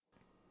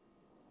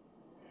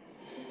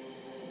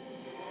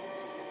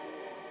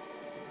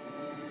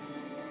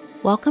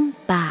Welcome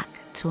back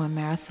to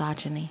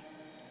Amerisogyny.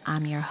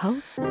 I'm your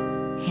host,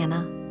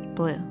 Hannah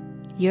Blue.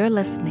 You're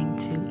listening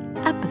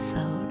to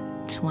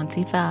episode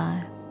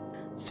 25,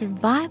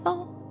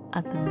 Survival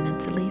of the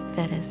Mentally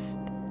Fittest.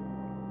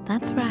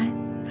 That's right.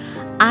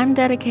 I'm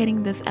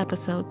dedicating this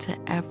episode to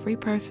every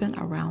person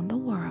around the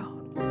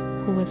world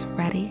who is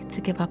ready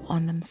to give up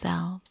on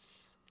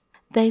themselves.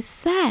 They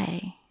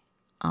say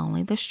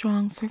only the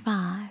strong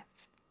survive,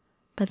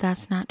 but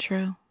that's not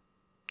true.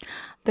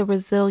 The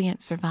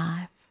resilient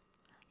survive.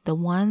 The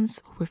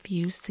ones who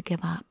refuse to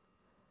give up.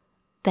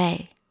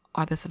 They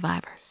are the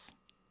survivors.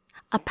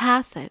 A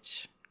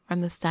passage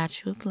from the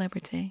Statue of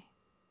Liberty.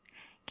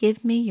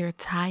 Give me your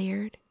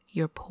tired,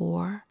 your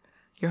poor,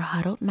 your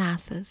huddled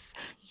masses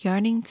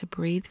yearning to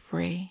breathe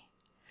free,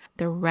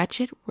 the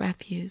wretched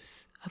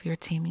refuse of your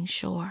teeming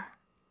shore.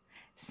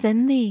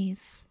 Send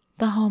these,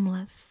 the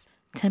homeless,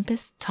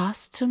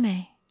 tempest-tossed to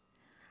me.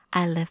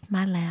 I lift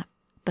my lamp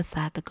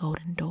beside the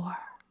golden door.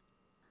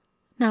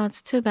 Now,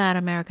 it's too bad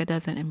America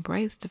doesn't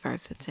embrace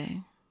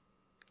diversity.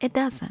 It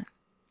doesn't,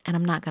 and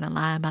I'm not going to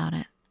lie about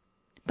it.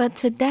 But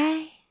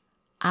today,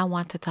 I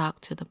want to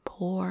talk to the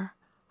poor,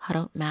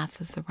 huddled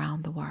masses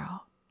around the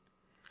world.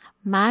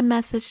 My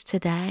message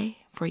today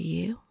for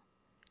you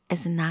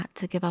is not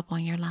to give up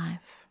on your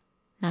life.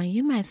 Now,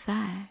 you may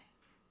say,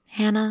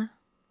 Hannah,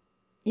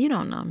 you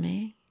don't know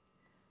me.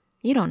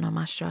 You don't know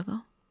my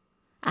struggle.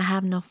 I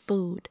have no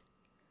food.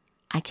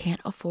 I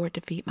can't afford to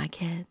feed my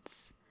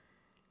kids.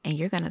 And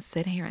you're going to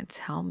sit here and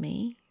tell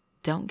me,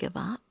 don't give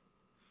up?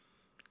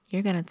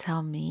 You're going to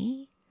tell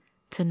me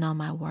to know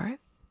my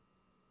worth?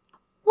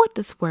 What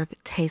does worth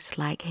taste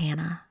like,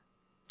 Hannah?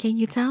 Can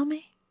you tell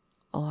me?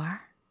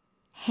 Or,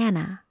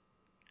 Hannah,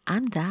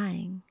 I'm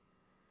dying,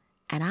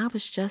 and I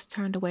was just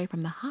turned away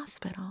from the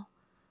hospital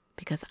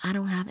because I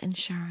don't have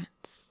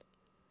insurance.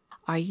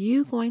 Are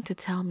you going to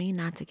tell me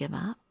not to give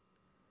up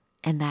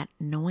and that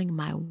knowing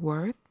my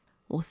worth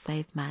will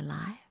save my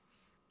life?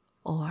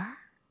 Or,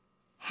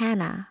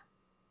 Hannah,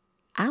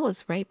 I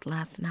was raped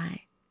last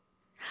night.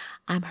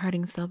 I'm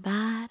hurting so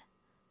bad,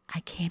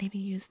 I can't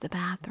even use the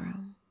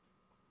bathroom.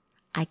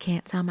 I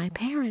can't tell my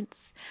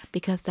parents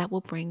because that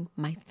will bring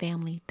my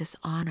family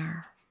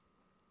dishonor.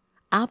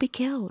 I'll be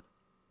killed.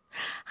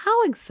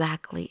 How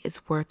exactly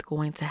is worth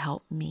going to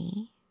help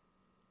me?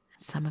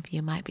 Some of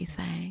you might be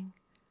saying,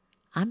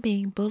 I'm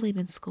being bullied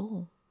in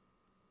school.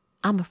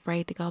 I'm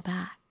afraid to go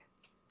back.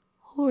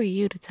 Who are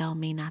you to tell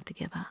me not to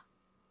give up?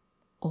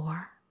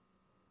 Or,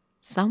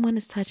 someone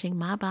is touching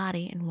my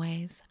body in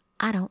ways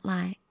I don't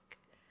like.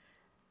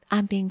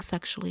 I'm being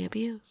sexually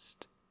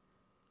abused.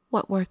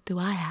 What worth do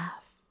I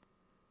have?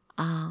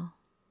 Oh,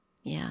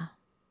 yeah,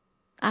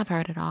 I've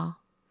heard it all.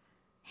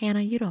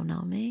 Hannah, you don't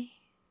know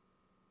me.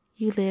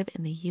 You live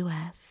in the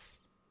U.S.,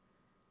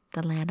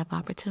 the land of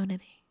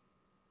opportunity.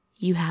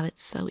 You have it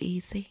so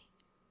easy.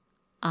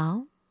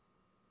 Oh,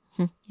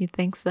 you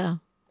think so?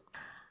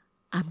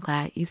 I'm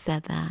glad you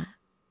said that.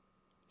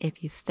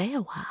 If you stay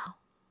a while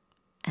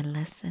and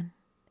listen,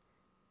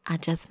 I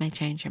just may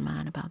change your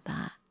mind about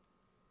that.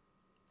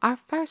 Our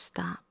first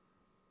stop,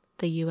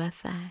 the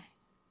USA.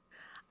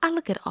 I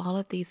look at all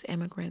of these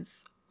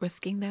immigrants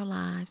risking their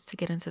lives to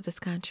get into this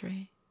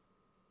country,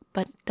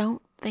 but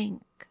don't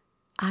think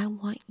I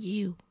want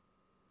you,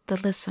 the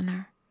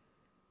listener,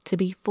 to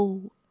be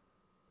fooled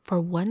for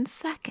 1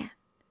 second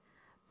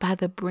by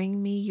the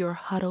bring me your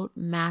huddled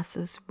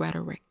masses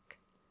rhetoric.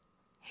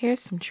 Here's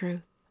some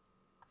truth.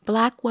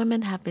 Black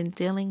women have been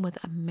dealing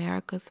with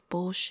America's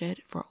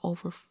bullshit for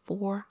over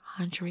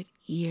 400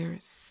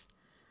 years.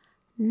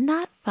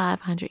 Not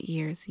 500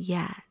 years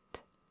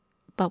yet,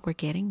 but we're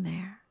getting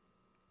there.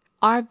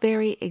 Our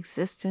very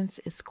existence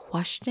is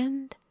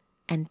questioned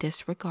and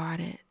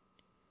disregarded.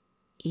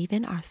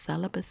 Even our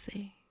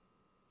celibacy,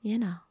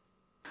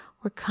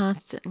 we're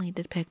constantly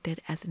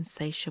depicted as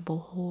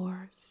insatiable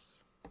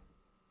whores.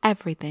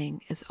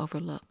 Everything is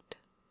overlooked,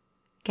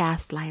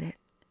 gaslighted.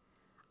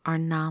 Our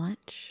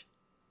knowledge,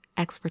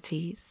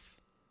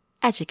 expertise,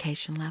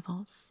 education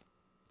levels,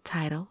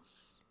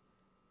 titles,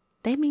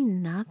 they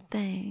mean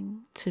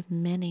nothing to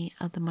many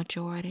of the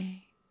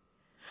majority.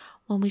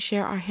 When we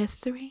share our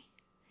history,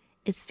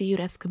 it's viewed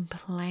as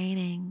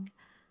complaining,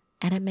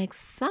 and it makes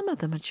some of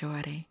the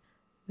majority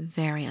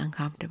very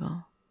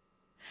uncomfortable.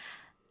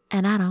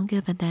 And I don't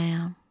give a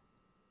damn.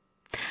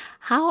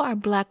 How are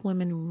Black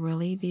women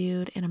really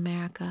viewed in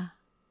America?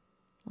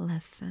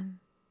 Listen,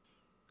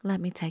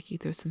 let me take you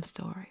through some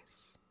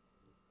stories.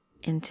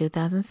 In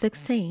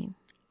 2016,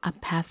 a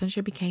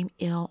passenger became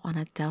ill on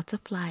a Delta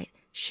flight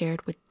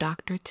shared with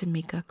Dr.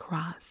 Tamika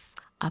Cross,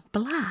 a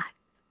Black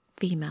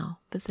female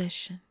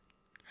physician.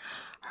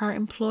 Her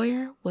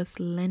employer was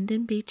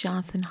Lyndon B.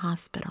 Johnson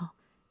Hospital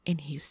in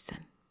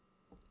Houston.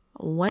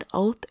 What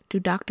oath do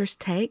doctors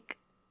take?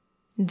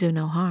 Do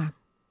no harm.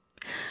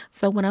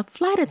 So when a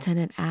flight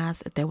attendant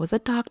asked if there was a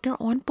doctor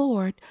on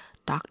board,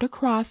 Dr.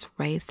 Cross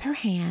raised her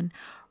hand,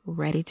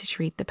 ready to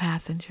treat the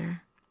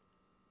passenger.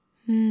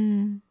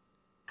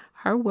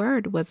 Her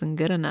word wasn't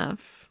good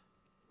enough.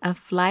 A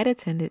flight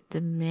attendant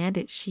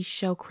demanded she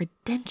show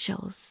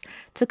credentials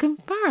to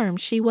confirm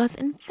she was,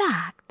 in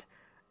fact,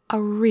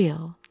 a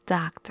real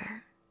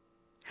doctor.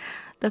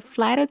 The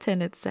flight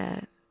attendant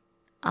said,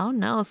 "Oh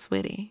no,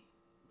 sweetie,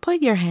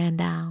 put your hand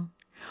down.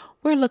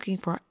 We're looking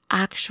for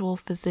actual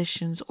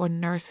physicians or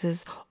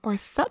nurses or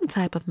some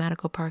type of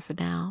medical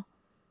personnel.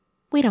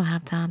 We don't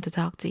have time to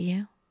talk to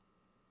you."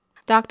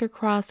 Dr.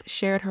 Cross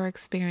shared her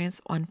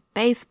experience on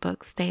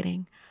Facebook,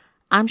 stating,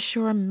 "I'm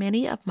sure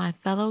many of my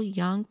fellow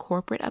young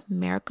corporate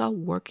America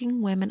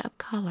working women of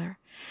color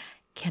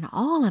can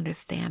all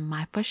understand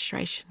my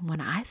frustration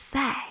when I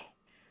say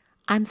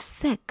I'm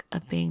sick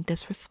of being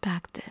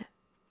disrespected."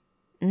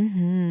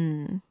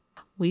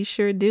 We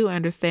sure do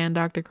understand,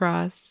 Dr.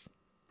 Cross.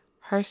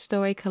 Her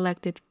story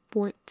collected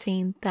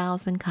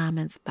 14,000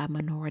 comments by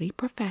minority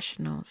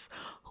professionals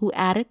who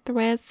added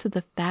threads to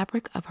the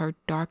fabric of her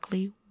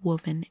darkly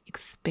woven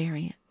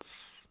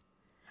experience.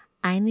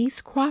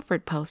 Inez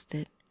Crawford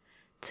posted,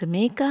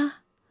 "Tamika,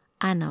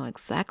 I know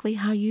exactly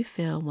how you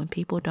feel when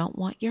people don't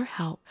want your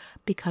help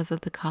because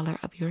of the color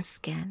of your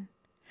skin.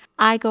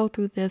 I go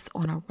through this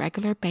on a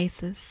regular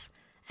basis,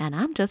 and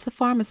I'm just a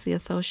pharmacy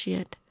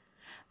associate.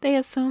 They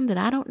assume that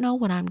I don't know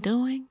what I'm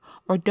doing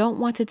or don't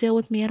want to deal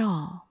with me at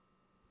all,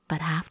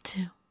 but have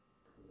to."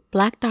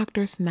 Black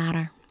doctors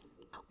matter.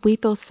 We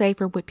feel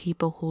safer with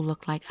people who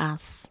look like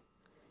us.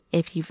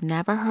 If you've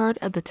never heard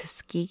of the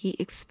Tuskegee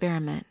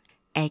experiment,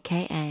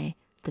 aka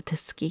the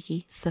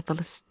Tuskegee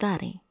syphilis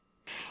study,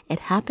 it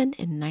happened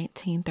in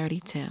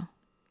 1932,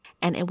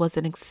 and it was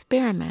an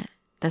experiment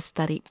that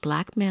studied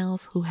black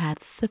males who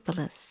had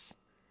syphilis.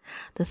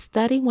 The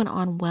study went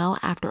on well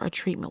after a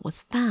treatment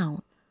was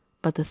found,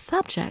 but the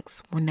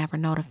subjects were never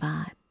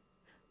notified.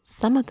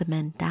 Some of the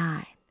men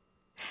died,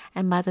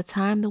 and by the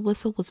time the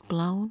whistle was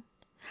blown,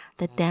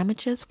 the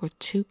damages were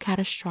too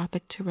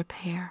catastrophic to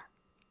repair.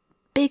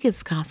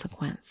 Biggest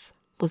consequence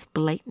was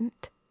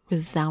blatant,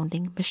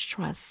 resounding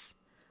mistrust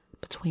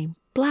between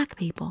black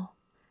people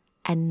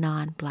and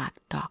non-black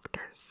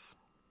doctors.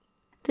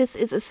 This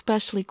is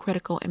especially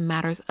critical in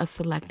matters of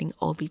selecting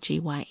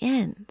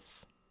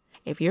OBGYNs.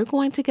 If you're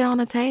going to get on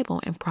a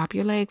table and prop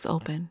your legs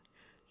open,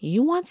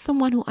 you want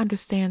someone who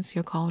understands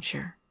your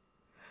culture.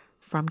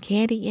 From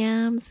candy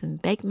yams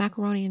and baked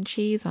macaroni and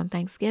cheese on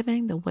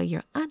Thanksgiving the way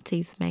your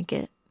aunties make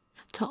it,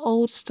 to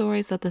old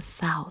stories of the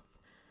South,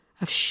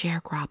 of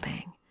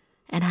sharecropping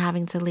and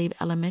having to leave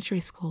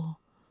elementary school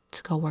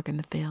to go work in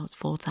the fields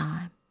full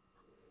time.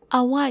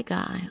 A white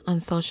guy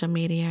on social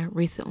media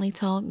recently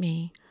told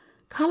me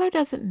color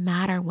doesn't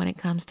matter when it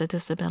comes to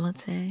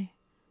disability.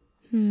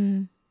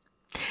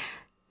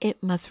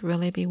 It must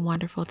really be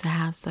wonderful to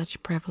have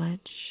such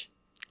privilege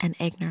and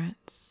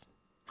ignorance.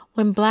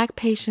 When black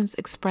patients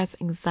express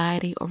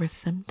anxiety over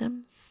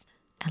symptoms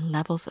and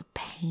levels of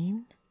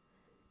pain,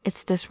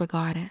 it's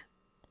disregarded.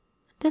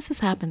 This has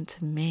happened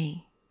to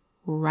me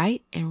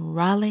right in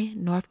Raleigh,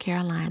 North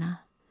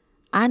Carolina.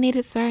 I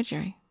needed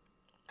surgery.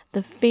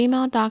 The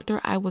female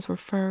doctor I was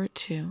referred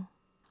to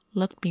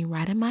looked me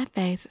right in my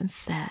face and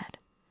said,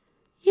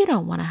 "You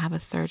don't want to have a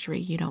surgery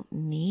you don't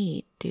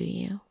need, do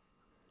you?"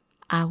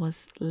 I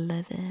was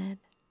livid.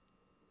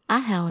 I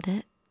held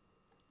it.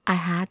 I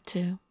had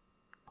to.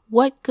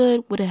 What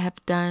good would it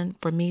have done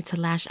for me to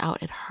lash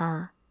out at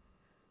her?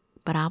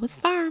 But I was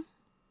firm.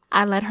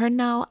 I let her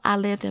know I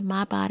lived in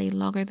my body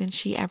longer than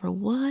she ever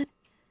would,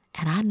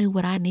 and I knew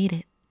what I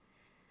needed.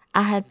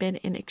 I had been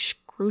in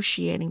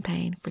excruciating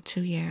pain for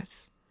 2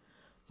 years.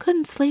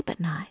 Couldn't sleep at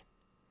night.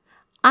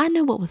 I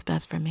knew what was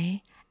best for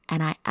me,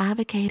 and I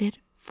advocated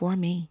for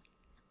me.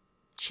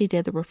 She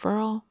did the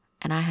referral,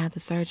 and I had the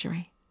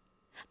surgery.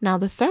 Now,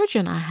 the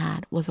surgeon I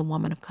had was a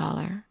woman of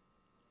color.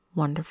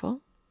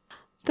 Wonderful.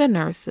 The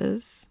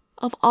nurses,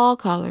 of all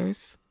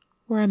colors,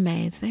 were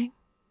amazing.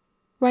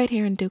 Right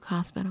here in Duke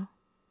Hospital.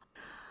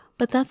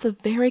 But that's a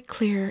very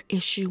clear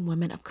issue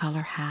women of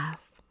color have.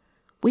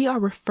 We are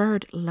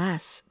referred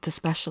less to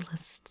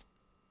specialists.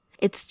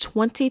 It's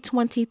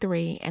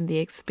 2023, and the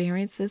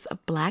experiences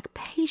of black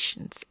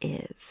patients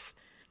is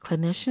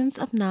clinicians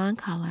of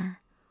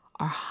non-color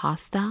are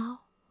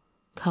hostile,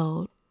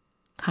 cold,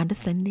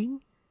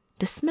 condescending,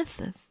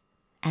 dismissive,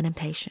 and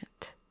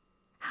impatient.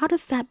 How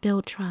does that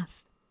build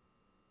trust?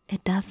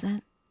 It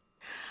doesn't.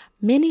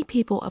 Many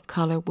people of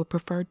color would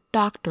prefer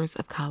doctors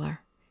of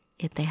color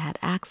if they had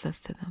access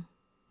to them.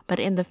 But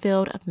in the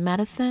field of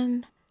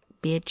medicine,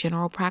 be it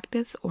general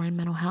practice or in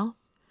mental health,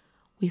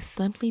 we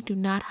simply do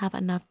not have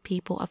enough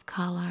people of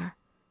color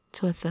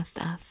to assist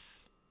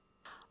us.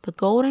 The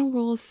golden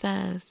rule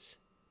says,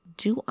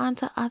 do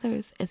unto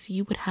others as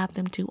you would have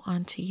them do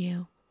unto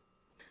you.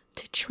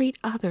 To treat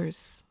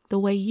others the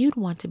way you'd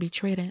want to be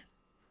treated.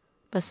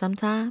 But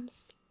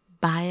sometimes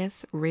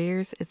bias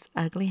rears its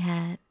ugly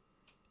head,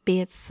 be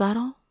it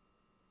subtle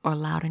or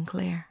loud and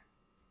clear.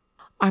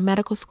 Are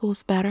medical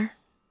schools better?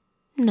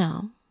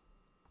 No.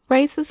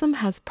 Racism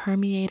has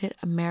permeated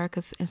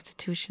America's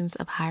institutions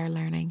of higher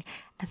learning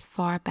as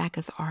far back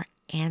as our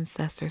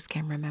ancestors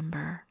can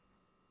remember.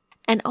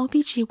 An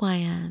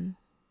OBGYN,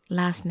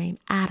 last name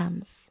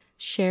Adams,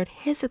 shared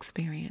his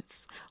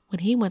experience when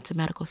he went to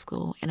medical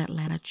school in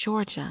Atlanta,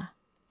 Georgia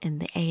in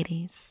the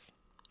 80s.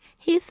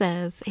 He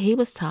says he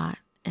was taught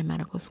in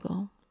medical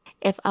school,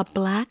 if a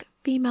Black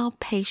female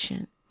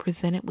patient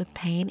presented with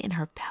pain in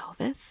her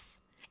pelvis,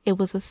 it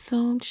was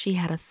assumed she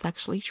had a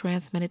sexually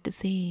transmitted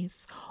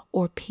disease,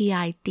 or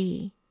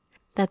PID,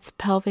 that's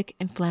pelvic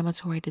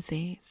inflammatory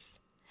disease,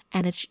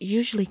 and it's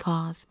usually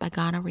caused by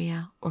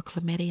gonorrhea or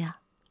chlamydia.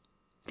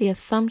 The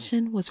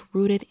assumption was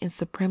rooted in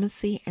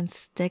supremacy and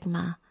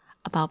stigma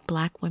about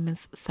Black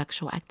women's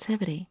sexual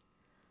activity,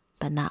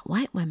 but not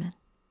white women.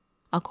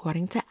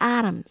 According to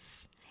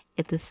Adams,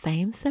 if the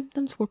same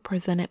symptoms were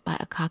presented by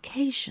a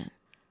Caucasian,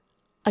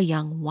 a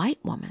young white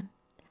woman,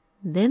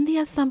 then the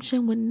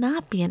assumption would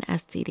not be an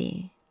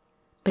STD,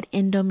 but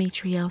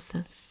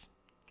endometriosis.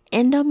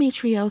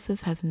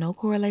 Endometriosis has no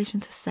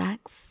correlation to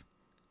sex,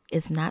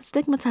 is not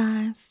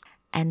stigmatized,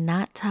 and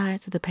not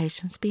tied to the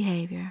patient's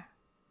behavior.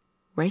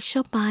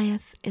 Racial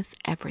bias is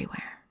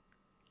everywhere,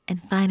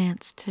 and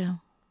finance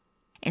too.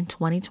 In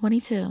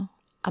 2022,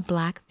 a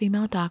Black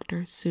female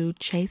doctor sued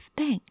Chase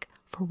Bank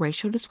for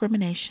racial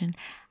discrimination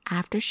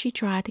after she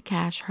tried to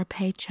cash her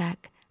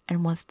paycheck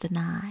and was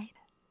denied.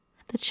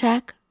 The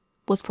check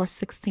was for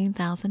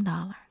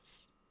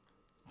 $16,000.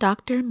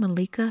 Dr.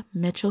 Malika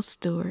Mitchell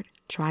Stewart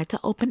tried to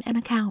open an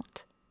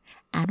account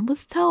and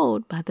was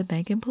told by the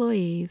bank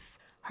employees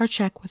her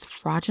check was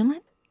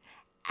fraudulent,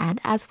 and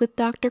as with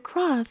Dr.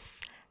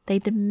 Cross, they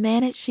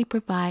demanded she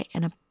provide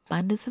an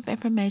abundance of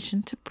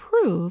information to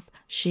prove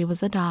she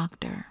was a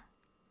doctor.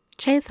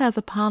 Chase has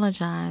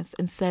apologized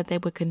and said they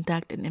would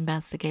conduct an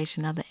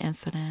investigation of the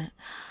incident.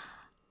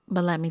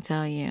 But let me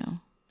tell you,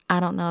 I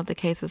don't know if the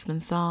case has been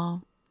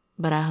solved,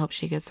 but I hope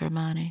she gets her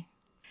money.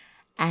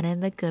 And in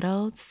the good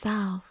old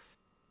South,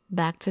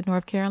 back to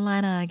North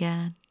Carolina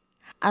again,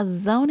 a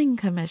zoning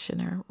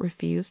commissioner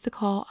refused to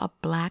call a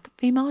Black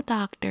female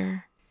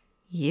doctor,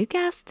 you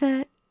guessed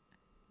it,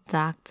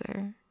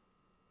 doctor.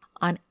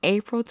 On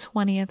April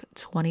 20th,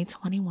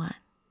 2021,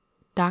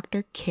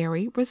 Dr.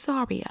 Carrie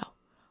Rosario,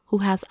 who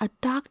has a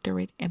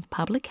doctorate in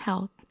public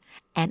health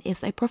and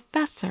is a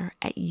professor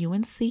at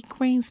UNC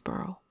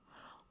Greensboro,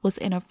 was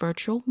in a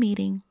virtual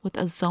meeting with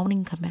a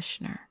zoning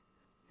commissioner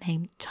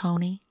named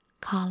Tony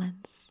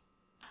Collins.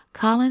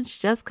 Collins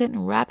just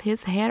couldn't wrap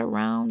his head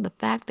around the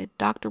fact that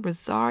Dr.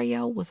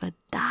 Rosario was a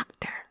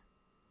doctor,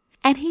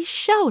 and he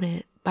showed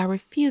it by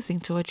refusing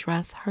to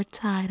address her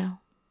title.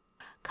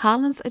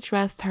 Collins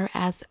addressed her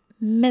as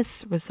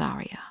Miss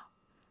Rosario,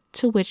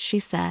 to which she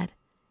said,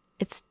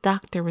 "It's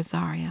Dr.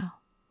 Rosario.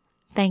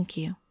 Thank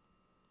you."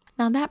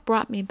 Now that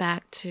brought me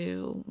back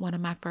to one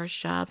of my first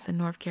jobs in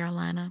North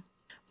Carolina,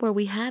 where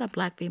we had a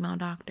Black female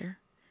doctor,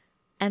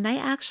 and they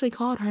actually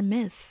called her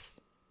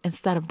Miss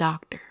instead of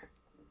Doctor.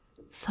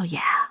 So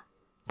yeah,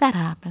 that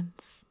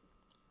happens.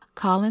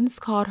 Collins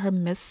called her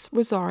Miss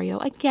Rosario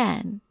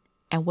again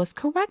and was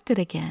corrected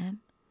again.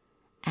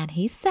 And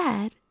he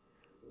said,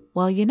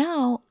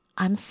 "Well,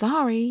 I'm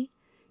sorry.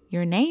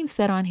 Your name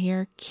said on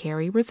here,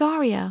 Carrie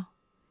Rosario.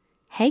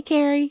 Hey,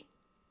 Carrie."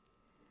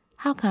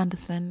 How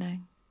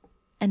condescending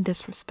and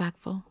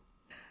disrespectful.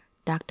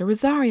 Dr.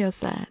 Rosario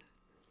said,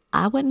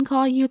 "I wouldn't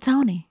call you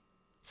Tony.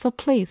 So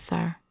please,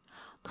 sir,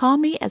 call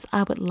me as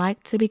I would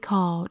like to be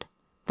called.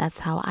 That's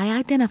how I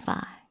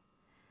identify."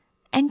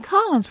 And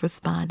Collins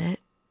responded,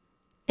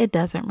 "It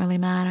doesn't really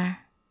matter."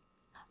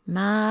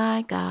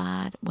 My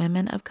God,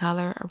 women of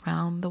color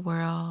around the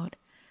world,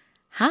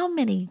 how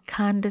many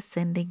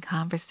condescending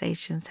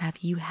conversations have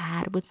you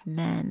had with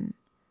men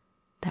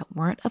that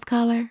weren't of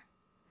color,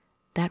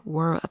 that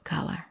were of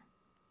color?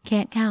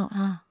 Can't count,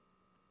 huh?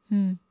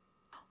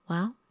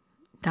 Well,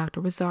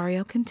 Dr.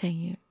 Rosario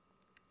continued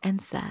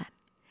and said,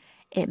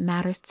 "It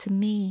matters to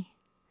me,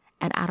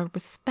 and out of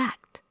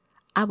respect,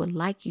 I would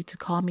like you to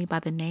call me by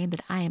the name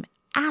that I am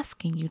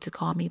asking you to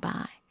call me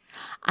by.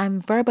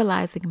 I'm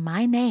verbalizing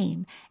my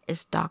name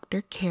is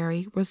Dr.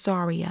 Carrie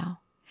Rosario,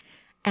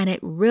 and it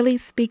really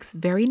speaks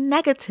very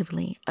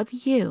negatively of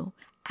you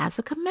as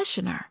a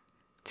commissioner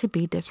to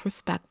be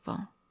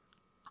disrespectful."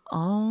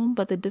 Oh,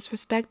 but the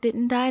disrespect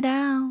didn't die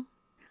down.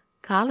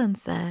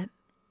 Collins said,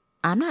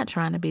 "I'm not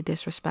trying to be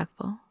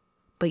disrespectful,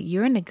 but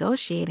you're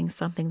negotiating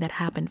something that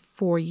happened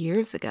 4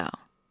 years ago."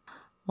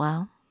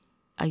 Well,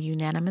 a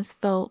unanimous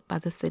vote by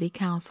the city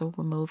council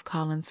removed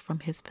Collins from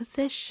his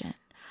position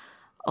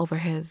over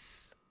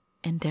his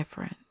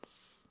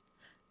indifference.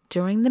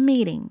 During the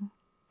meeting,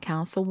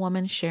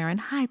 Councilwoman Sharon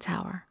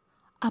Hightower,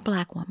 a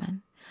Black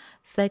woman,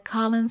 said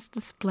Collins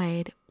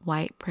displayed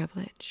white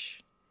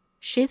privilege.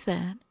 She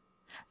said,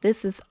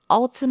 "This is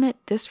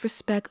ultimate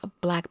disrespect of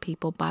Black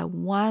people by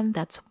one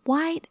that's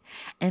white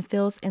and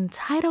feels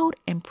entitled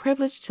and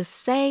privileged to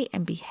say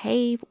and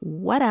behave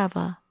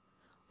whatever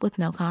with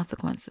no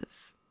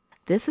consequences.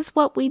 This is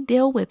what we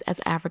deal with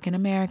as African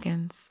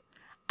Americans.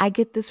 I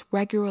get this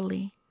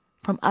regularly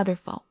from other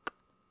folk,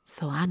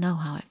 so I know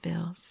how it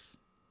feels."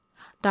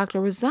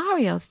 Dr.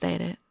 Rosario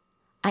stated,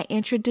 "I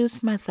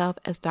introduced myself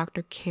as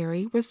Dr.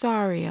 Carrie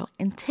Rosario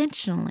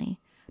intentionally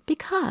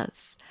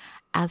because,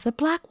 as a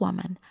Black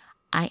woman,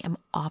 I am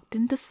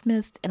often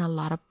dismissed in a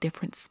lot of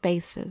different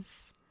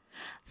spaces.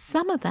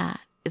 Some of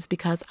that is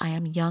because I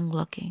am young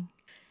looking.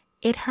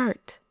 It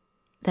hurt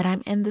that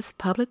I'm in this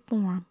public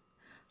forum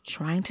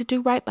trying to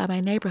do right by my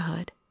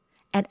neighborhood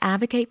and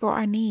advocate for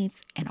our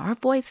needs and our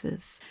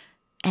voices,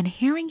 and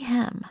hearing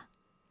him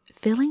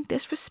feeling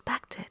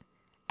disrespected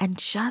and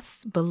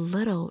just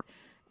belittled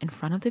in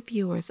front of the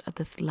viewers of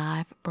this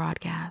live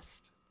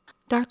broadcast.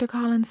 Dr.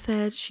 Collins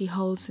said she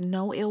holds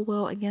no ill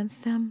will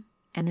against him,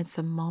 and it's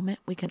a moment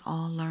we can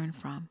all learn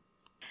from.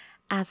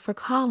 As for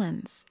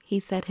Collins, he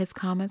said his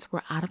comments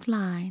were out of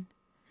line,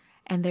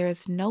 and there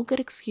is no good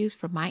excuse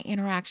for my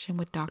interaction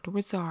with Dr.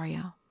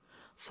 Rosario,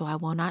 so I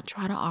will not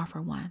try to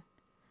offer one.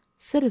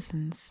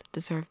 Citizens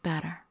deserve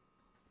better.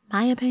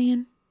 My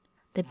opinion,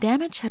 the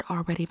damage had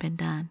already been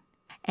done,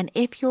 and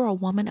if you're a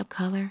woman of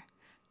color,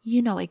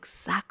 you know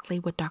exactly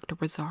what Dr.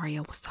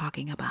 Rosario was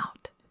talking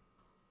about.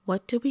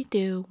 What do we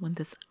do when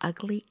this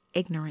ugly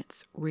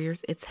ignorance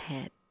rears its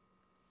head?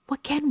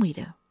 What can we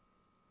do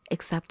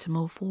except to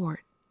move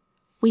forward?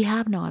 We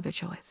have no other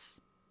choice.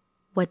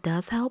 What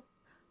does help?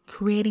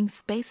 Creating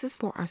spaces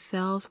for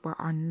ourselves where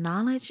our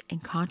knowledge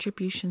and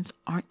contributions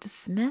aren't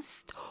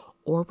dismissed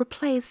or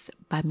replaced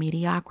by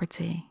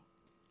mediocrity.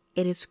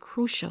 It is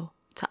crucial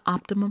to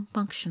optimum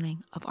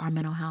functioning of our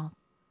mental health.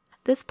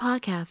 This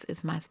podcast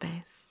is my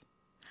space.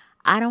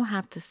 I don't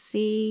have to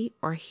see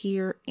or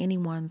hear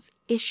anyone's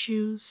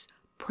issues,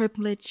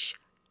 privilege,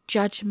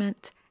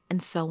 judgment,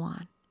 and so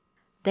on.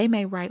 They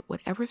may write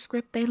whatever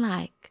script they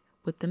like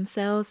with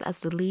themselves as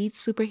the lead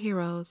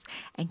superheroes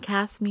and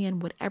cast me in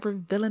whatever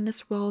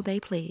villainous role they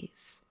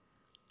please.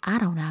 I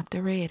don't have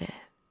to read it.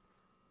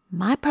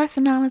 My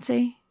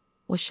personality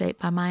was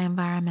shaped by my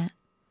environment.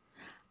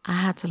 I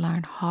had to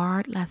learn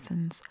hard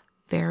lessons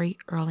very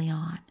early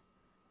on.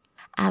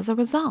 As a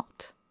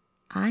result,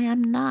 I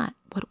am not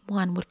what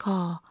one would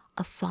call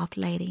a soft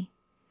lady.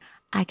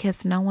 I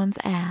kiss no one's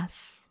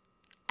ass,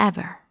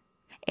 ever.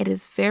 It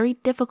is very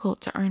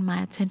difficult to earn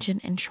my attention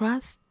and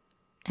trust,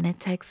 and it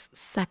takes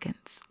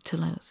seconds to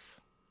lose.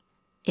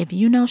 If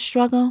you know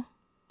struggle,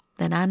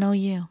 then I know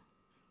you.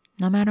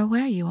 No matter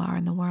where you are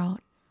in the world,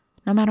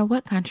 no matter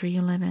what country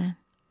you live in,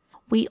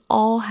 we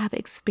all have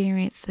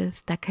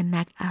experiences that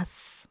connect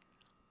us,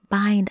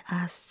 bind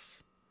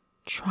us,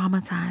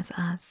 traumatize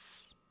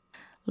us,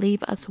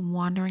 leave us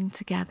wandering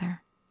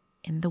together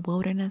in the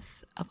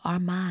wilderness of our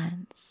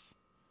minds.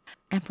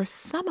 And for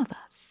some of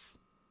us,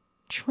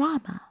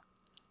 trauma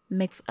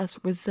makes us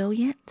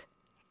resilient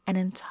and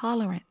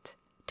intolerant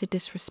to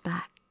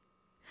disrespect.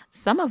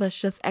 Some of us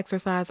just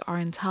exercise our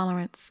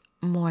intolerance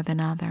more than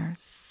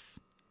others.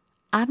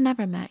 I've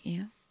never met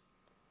you,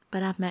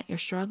 but I've met your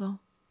struggle.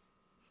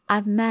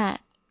 I've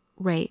met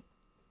rape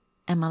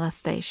and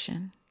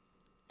molestation.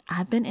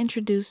 I've been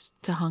introduced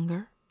to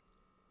hunger.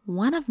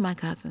 One of my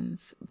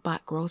cousins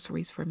bought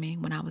groceries for me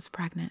when I was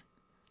pregnant.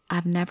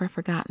 I've never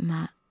forgotten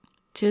that.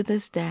 To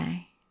this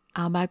day,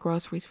 I'll buy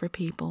groceries for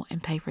people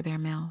and pay for their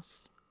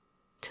meals.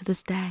 To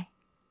this day,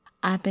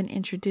 I've been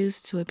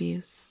introduced to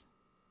abuse.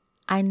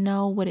 I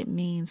know what it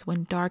means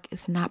when dark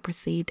is not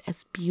perceived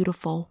as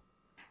beautiful.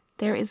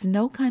 There is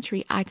no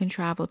country I can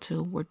travel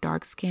to where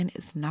dark skin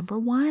is number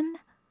one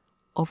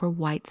over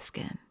white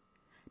skin.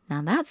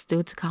 Now that's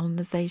due to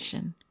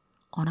colonization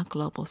on a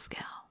global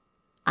scale.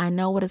 I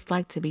know what it's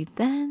like to be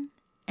thin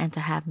and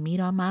to have meat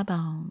on my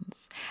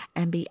bones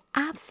and be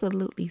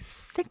absolutely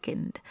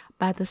sickened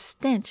by the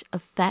stench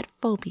of fat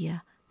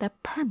phobia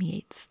that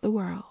permeates the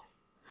world.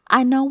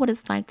 I know what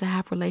it's like to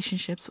have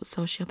relationships with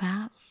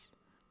sociopaths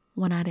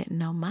when I didn't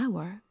know my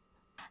worth.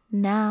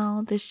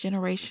 Now this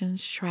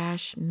generation's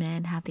trash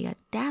men have the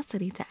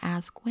audacity to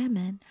ask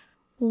women,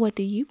 what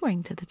do you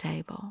bring to the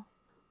table?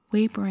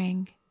 We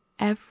bring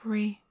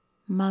every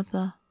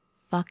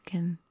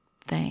motherfucking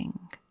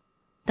thing.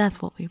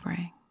 That's what we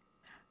bring.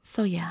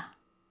 So yeah,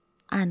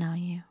 I know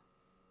you.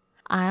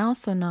 I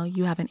also know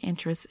you have an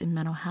interest in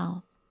mental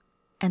health.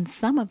 And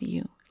some of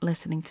you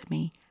listening to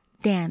me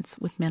dance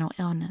with mental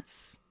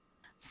illness.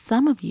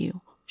 Some of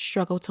you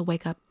struggle to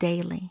wake up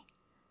daily,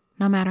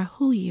 no matter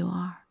who you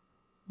are,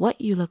 what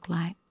you look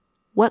like,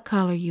 what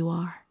color you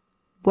are,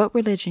 what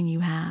religion you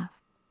have,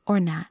 or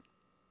not.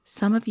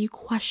 Some of you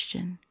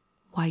question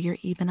why you're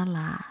even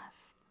alive.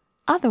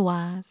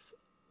 Otherwise,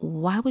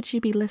 why would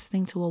you be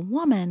listening to a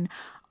woman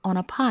on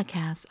a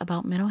podcast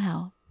about mental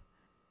health?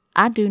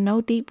 I do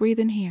no deep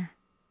breathing here.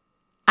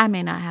 I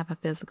may not have a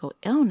physical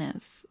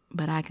illness,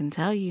 but I can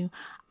tell you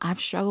I've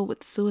struggled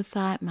with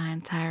suicide my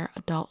entire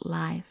adult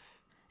life.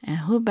 And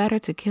who better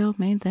to kill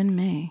me than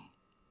me?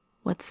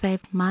 What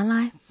saved my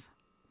life?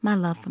 My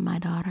love for my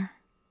daughter.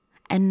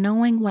 And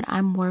knowing what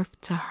I'm worth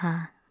to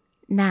her.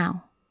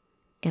 Now,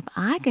 if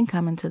I can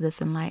come into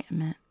this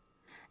enlightenment,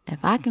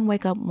 if I can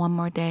wake up one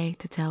more day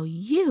to tell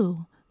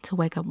you to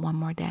wake up one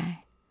more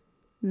day,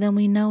 then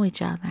we know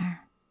each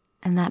other,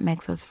 and that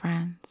makes us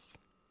friends.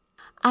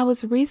 I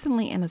was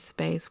recently in a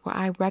space where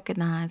I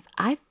recognized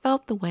I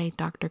felt the way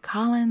Dr.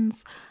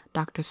 Collins,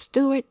 Dr.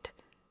 Stewart,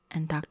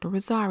 and Dr.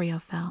 Rosario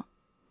felt.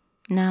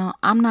 Now,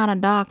 I'm not a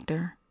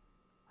doctor,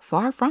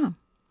 far from,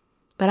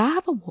 But I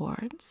have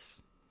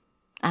awards.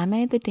 I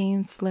made the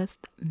dean's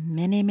list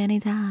many,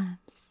 many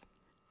times.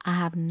 I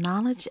have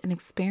knowledge and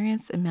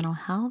experience in mental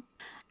health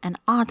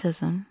and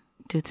autism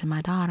due to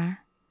my daughter,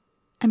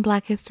 and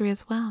Black history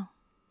as well.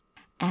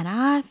 And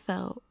I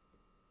felt,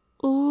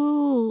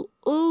 ooh,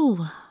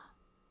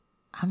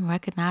 I'm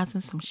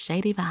recognizing some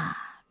shady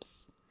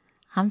vibes.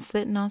 I'm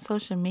sitting on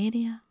social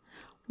media,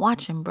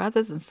 watching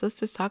brothers and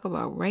sisters talk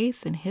about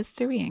race and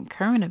history and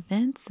current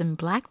events and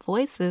Black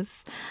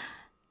voices,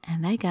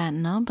 and they got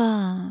no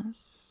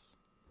buzz.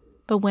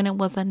 But when it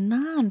was a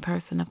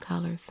non-person of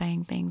color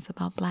saying things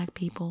about Black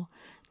people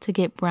to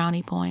get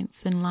brownie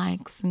points and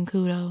likes and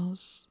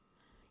kudos,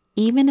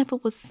 even if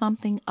it was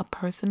something a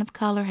person of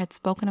color had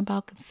spoken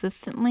about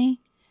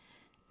consistently,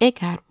 it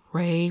got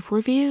rave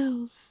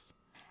reviews,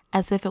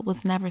 as if it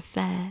was never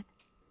said.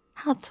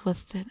 How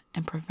twisted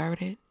and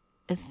perverted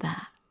is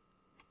that?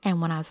 And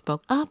when I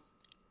spoke up,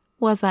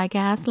 was I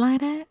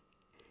gaslighted?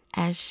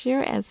 As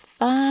sure as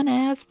fine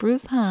as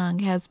Bruce Hung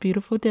has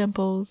beautiful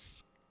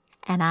dimples.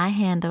 And I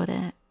handled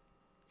it.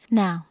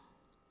 Now,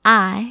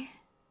 I,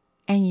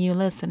 and you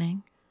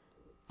listening,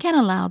 can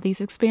allow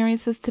these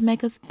experiences to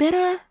make us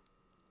bitter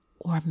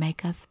or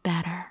make us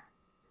better.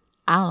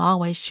 I'll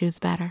always choose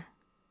better.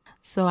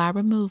 So I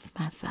removed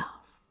myself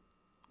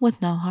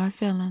with no hard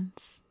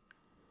feelings.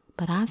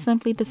 But I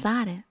simply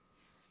decided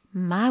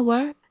my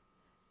worth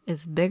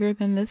is bigger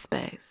than this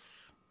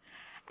space.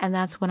 And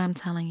that's what I'm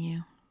telling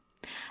you.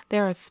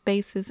 There are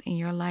spaces in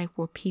your life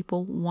where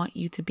people want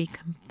you to be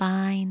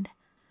confined.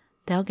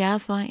 They'll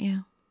gaslight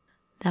you.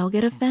 They'll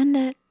get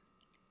offended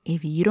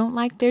if you don't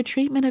like their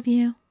treatment of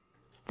you.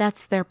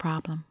 That's their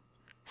problem.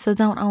 So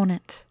don't own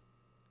it.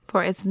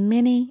 For as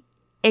many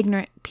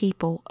ignorant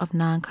people of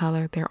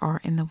non-color there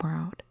are in the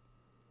world,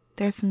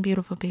 there's some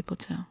beautiful people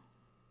too.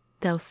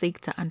 They'll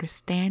seek to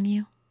understand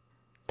you.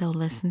 They'll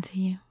listen to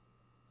you.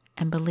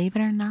 And believe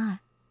it or not,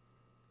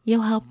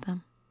 you'll help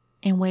them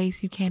in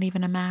ways you can't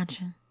even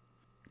imagine.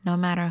 No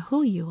matter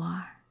who you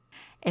are,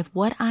 if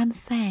what I'm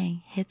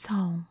saying hits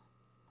home,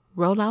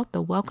 roll out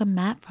the welcome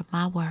mat for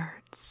my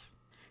words.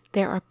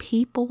 There are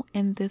people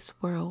in this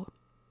world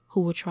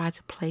who will try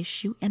to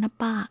place you in a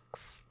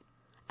box,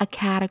 a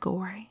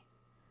category.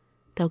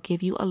 They'll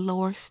give you a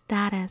lower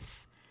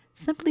status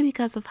simply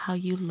because of how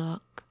you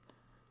look,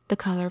 the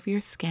color of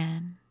your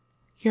skin,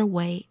 your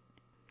weight,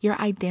 your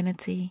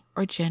identity,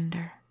 or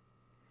gender.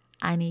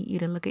 I need you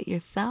to look at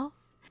yourself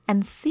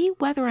and see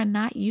whether or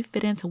not you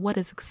fit into what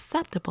is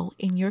acceptable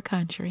in your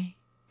country.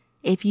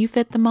 If you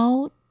fit the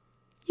mold,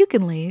 you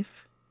can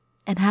leave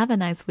and have a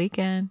nice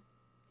weekend.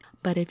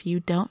 But if you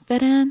don't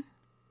fit in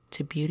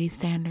to beauty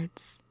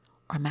standards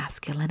or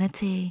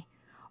masculinity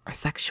or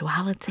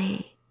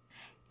sexuality,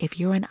 if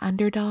you're an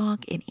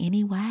underdog in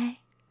any way,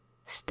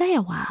 stay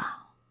a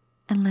while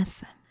and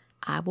listen.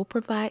 I will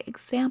provide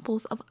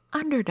examples of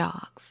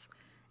underdogs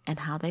and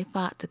how they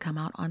fought to come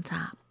out on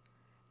top.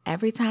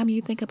 Every time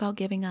you think about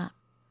giving up,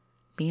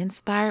 be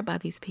inspired by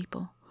these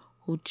people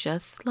who,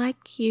 just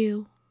like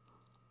you,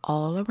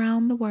 all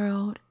around the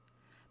world,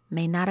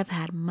 may not have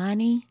had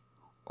money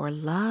or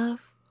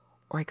love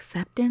or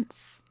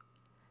acceptance.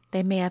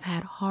 They may have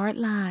had hard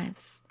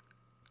lives,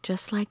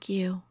 just like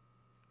you,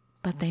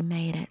 but they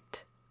made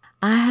it.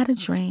 I had a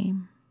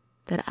dream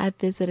that I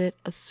visited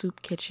a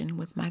soup kitchen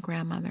with my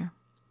grandmother.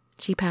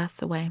 She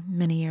passed away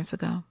many years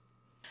ago.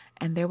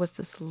 And there was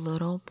this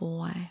little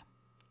boy,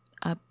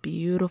 a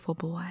beautiful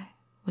boy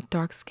with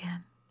dark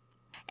skin.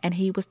 And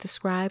he was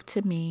described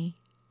to me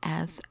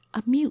as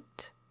a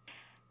mute.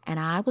 And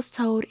I was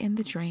told in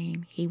the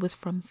dream he was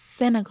from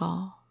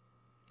Senegal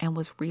and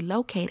was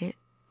relocated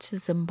to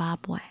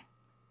Zimbabwe.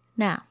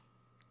 Now,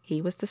 he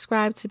was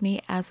described to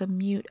me as a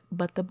mute,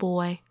 but the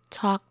boy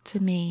talked to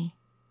me.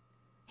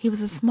 He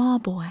was a small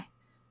boy,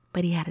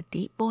 but he had a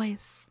deep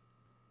voice.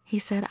 He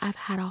said,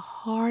 "I've had a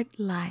hard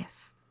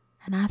life."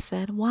 And I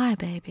said, "Why,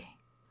 baby?"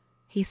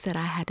 He said,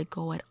 "I had to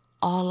go it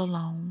all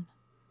alone."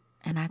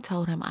 And I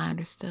told him I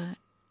understood.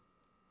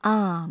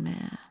 Oh,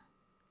 man.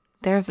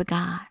 There's a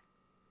God.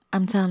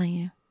 I'm telling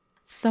you.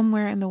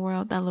 Somewhere in the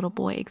world, that little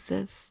boy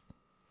exists.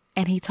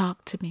 And he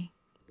talked to me.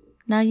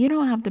 Now, you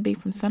don't have to be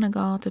from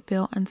Senegal to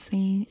feel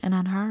unseen and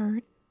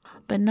unheard.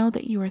 But know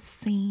that you are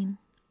seen.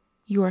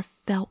 You are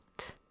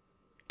felt.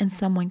 And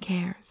someone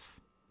cares.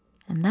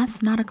 And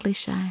that's not a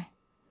cliche.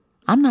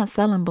 I'm not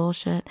selling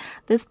bullshit.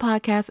 This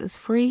podcast is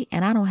free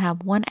and I don't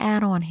have one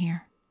ad on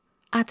here.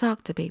 I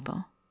talk to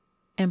people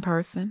in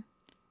person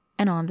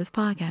and on this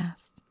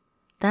podcast.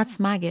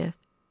 That's my gift.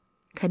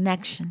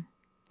 Connection.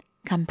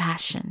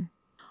 Compassion.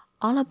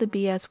 All of the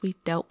BS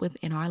we've dealt with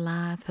in our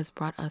lives has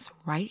brought us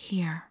right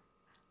here.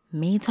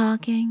 Me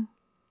talking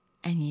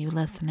and you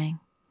listening.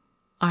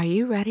 Are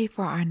you ready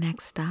for our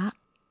next stop?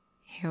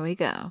 Here we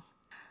go.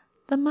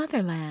 The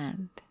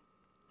motherland.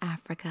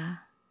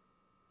 Africa.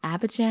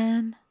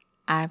 Abidjan,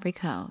 Ivory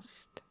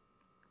Coast.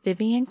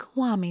 Viviane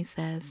Koume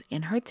says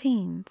in her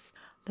teens,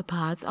 the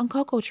pods on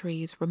cocoa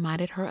trees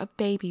reminded her of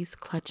babies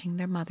clutching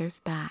their mothers'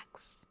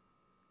 backs.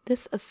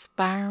 This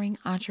aspiring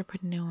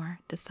entrepreneur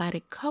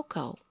decided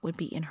cocoa would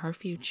be in her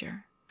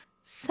future.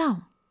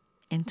 So,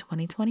 in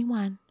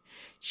 2021,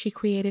 she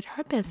created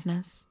her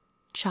business,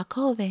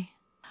 Chocolate.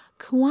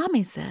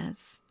 Koume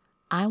says,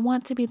 I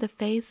want to be the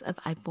face of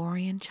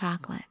Ivorian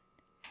chocolate.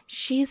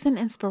 She's an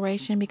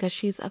inspiration because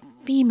she's a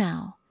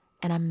female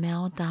in a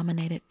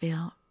male-dominated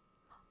field.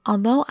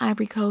 Although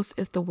Ivory Coast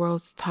is the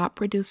world's top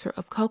producer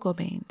of cocoa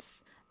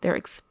beans, they're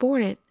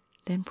exported,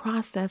 then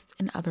processed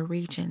in other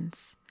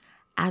regions.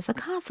 As a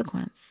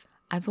consequence,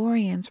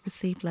 Ivorians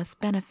receive less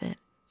benefit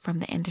from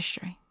the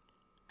industry.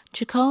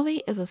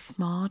 Chocolate is a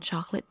small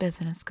chocolate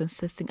business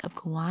consisting of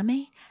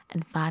Koume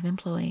and 5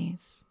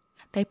 employees.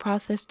 They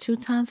process 2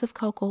 tons of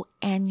cocoa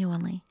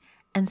annually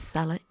and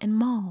sell it in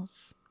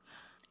malls.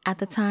 At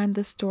the time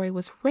this story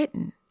was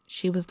written,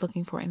 she was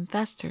looking for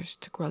investors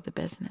to grow the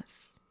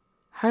business.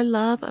 Her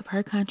love of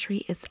her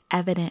country is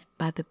evident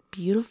by the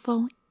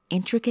beautiful,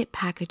 intricate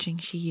packaging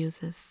she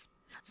uses.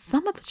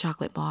 Some of the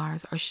chocolate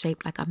bars are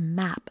shaped like a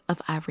map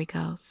of Ivory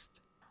Coast.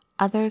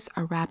 Others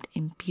are wrapped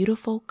in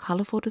beautiful,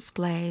 colorful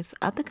displays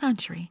of the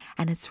country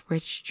and its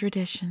rich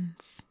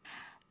traditions.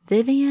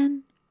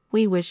 Viviane,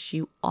 we wish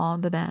you all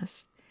the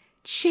best.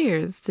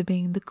 Cheers to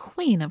being the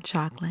queen of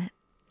chocolate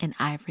in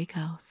Ivory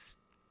Coast.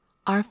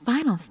 Our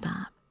final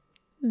stop,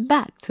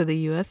 back to the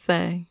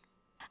USA.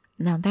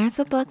 Now there's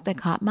a book that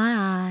caught my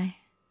eye.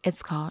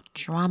 It's called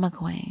Drama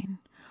Queen,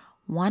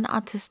 One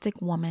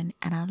Autistic Woman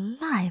and a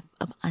Life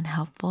of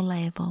Unhelpful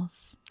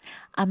Labels,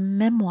 a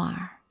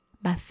memoir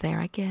by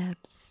Sarah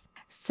Gibbs.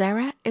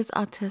 Sarah is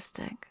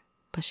autistic,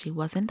 but she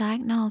wasn't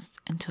diagnosed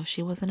until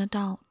she was an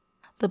adult.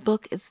 The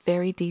book is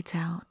very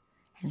detailed,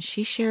 and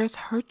she shares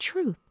her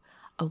truth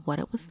of what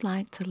it was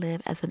like to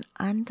live as an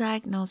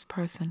undiagnosed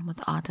person with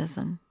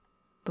autism.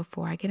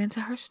 Before I get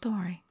into her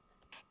story,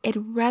 it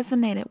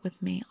resonated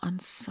with me on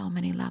so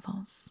many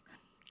levels.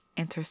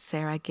 Enter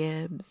Sarah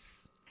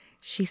Gibbs.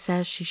 She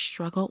says she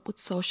struggled with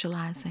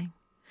socializing.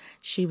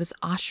 She was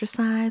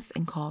ostracized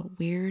and called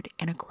weird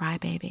and a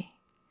crybaby.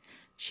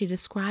 She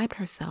described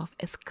herself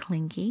as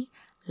clingy,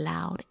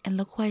 loud, and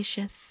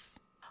loquacious.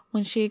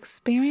 When she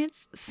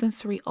experienced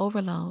sensory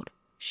overload,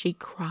 she'd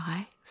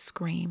cry,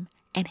 scream,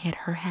 and hit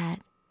her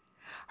head.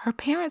 Her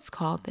parents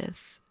called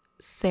this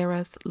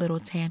Sarah's little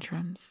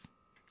tantrums.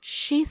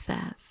 She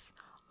says,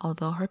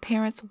 although her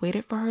parents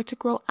waited for her to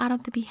grow out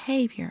of the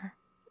behavior,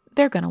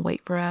 they're going to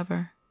wait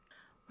forever.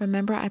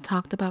 Remember I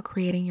talked about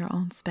creating your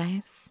own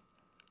space?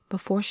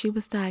 Before she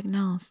was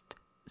diagnosed,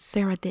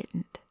 Sarah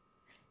didn't.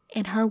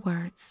 In her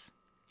words,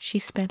 she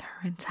spent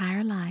her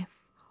entire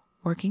life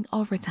working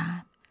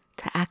overtime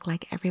to act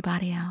like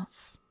everybody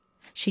else.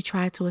 She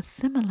tried to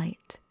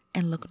assimilate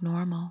and look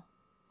normal.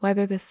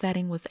 Whether the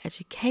setting was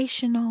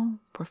educational,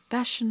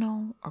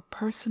 professional, or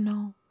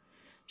personal,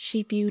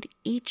 she viewed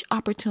each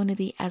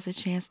opportunity as a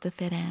chance to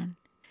fit in.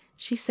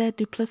 She said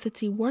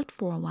duplicity worked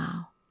for a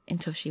while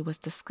until she was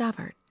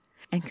discovered,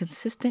 and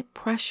consistent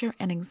pressure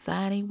and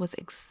anxiety was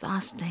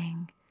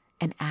exhausting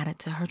and added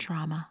to her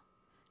trauma.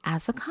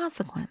 As a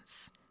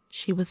consequence,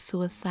 she was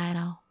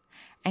suicidal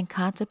and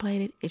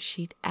contemplated if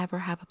she'd ever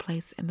have a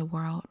place in the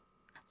world.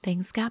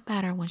 Things got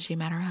better when she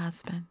met her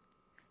husband.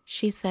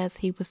 She says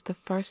he was the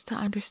first to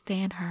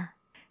understand her,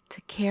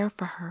 to care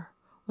for her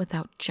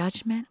without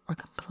judgment or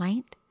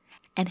complaint,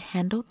 and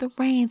handled the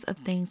reins of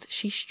things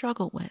she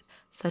struggled with,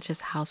 such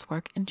as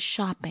housework and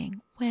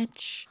shopping,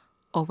 which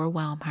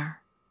overwhelmed her.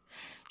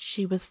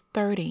 She was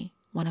 30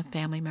 when a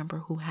family member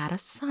who had a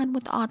son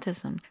with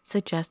autism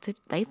suggested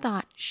they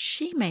thought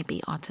she may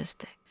be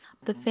autistic.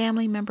 The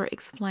family member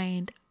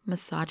explained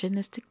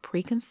misogynistic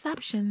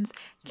preconceptions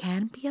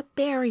can be a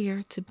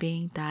barrier to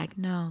being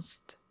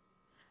diagnosed.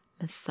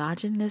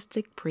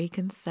 Misogynistic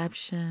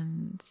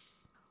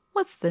preconceptions.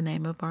 What's the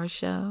name of our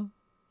show?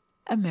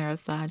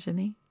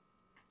 Amerisogyny.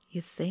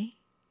 You see,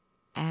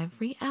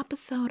 every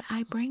episode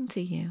I bring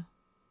to you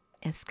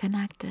is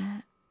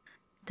connected.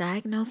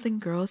 Diagnosing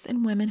girls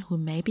and women who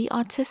may be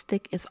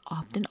autistic is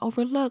often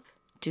overlooked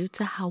due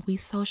to how we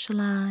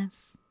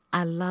socialize.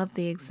 I love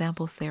the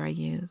example Sarah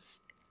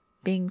used.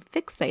 Being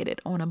fixated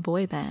on a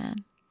boy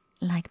band,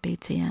 like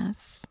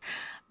BTS,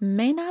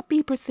 may not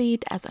be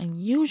perceived as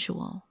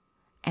unusual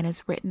and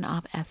is written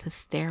off as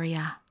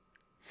hysteria.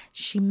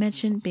 She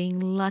mentioned being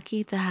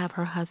lucky to have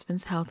her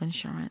husband's health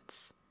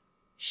insurance.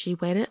 She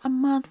waited a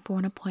month for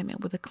an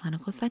appointment with a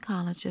clinical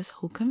psychologist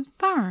who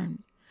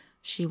confirmed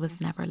she was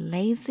never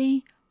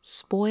lazy,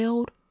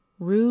 spoiled,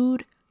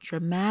 rude,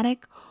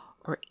 dramatic,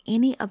 or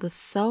any of the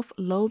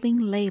self-loathing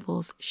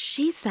labels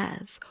she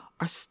says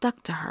are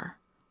stuck to her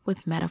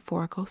with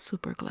metaphorical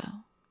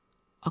superglue.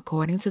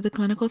 According to the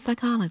clinical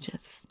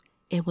psychologist,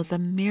 it was a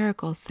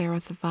miracle Sarah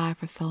survived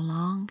for so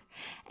long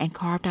and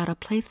carved out a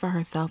place for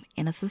herself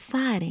in a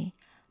society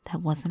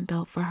that wasn't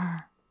built for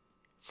her.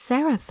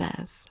 Sarah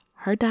says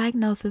her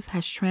diagnosis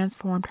has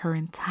transformed her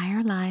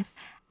entire life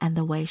and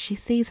the way she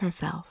sees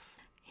herself.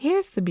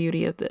 Here's the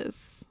beauty of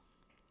this.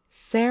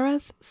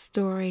 Sarah's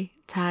story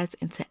ties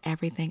into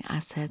everything I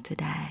said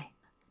today.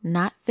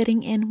 Not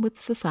fitting in with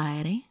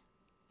society,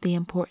 the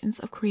importance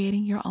of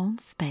creating your own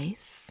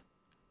space,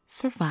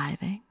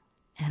 surviving,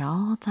 it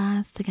all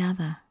ties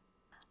together.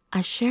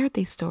 I shared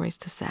these stories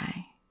to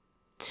say,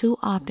 Too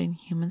often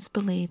humans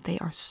believe they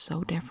are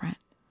so different.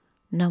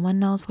 No one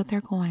knows what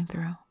they're going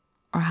through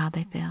or how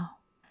they feel.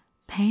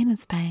 Pain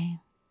is pain,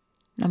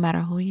 no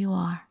matter who you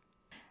are,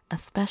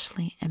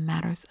 especially in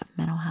matters of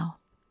mental health.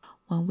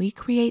 When we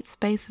create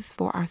spaces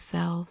for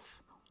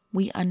ourselves,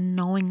 we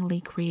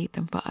unknowingly create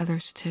them for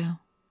others too.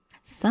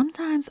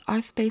 Sometimes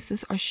our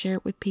spaces are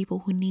shared with people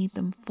who need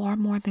them far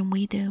more than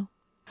we do.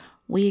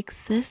 We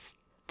exist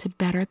to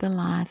better the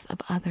lives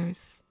of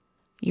others.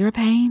 Your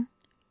pain,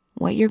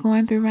 what you're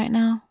going through right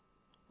now,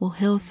 will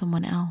heal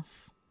someone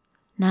else.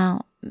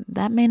 Now,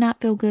 that may not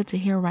feel good to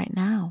hear right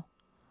now,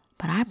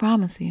 but I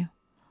promise you,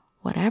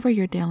 whatever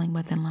you're dealing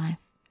with in life,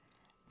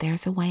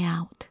 there's a way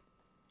out.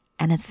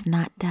 And it's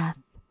not death,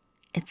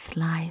 it's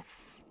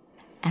life.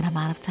 And I'm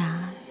out of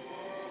time.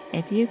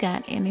 If you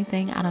got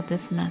anything out of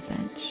this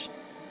message,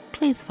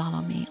 please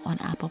follow me on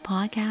Apple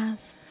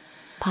Podcasts,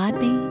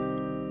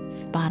 Podbean,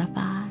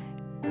 Spotify,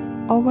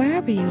 or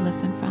wherever you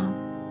listen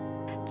from.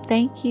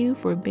 Thank you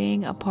for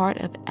being a part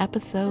of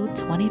episode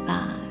 25.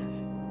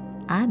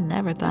 I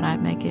never thought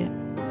I'd make it.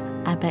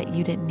 I bet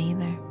you didn't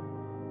either.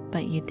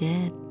 But you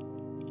did,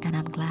 and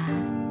I'm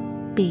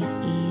glad. Be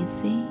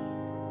easy.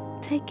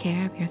 Take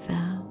care of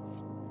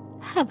yourselves.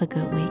 Have a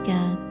good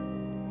weekend.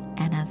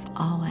 And as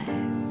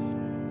always,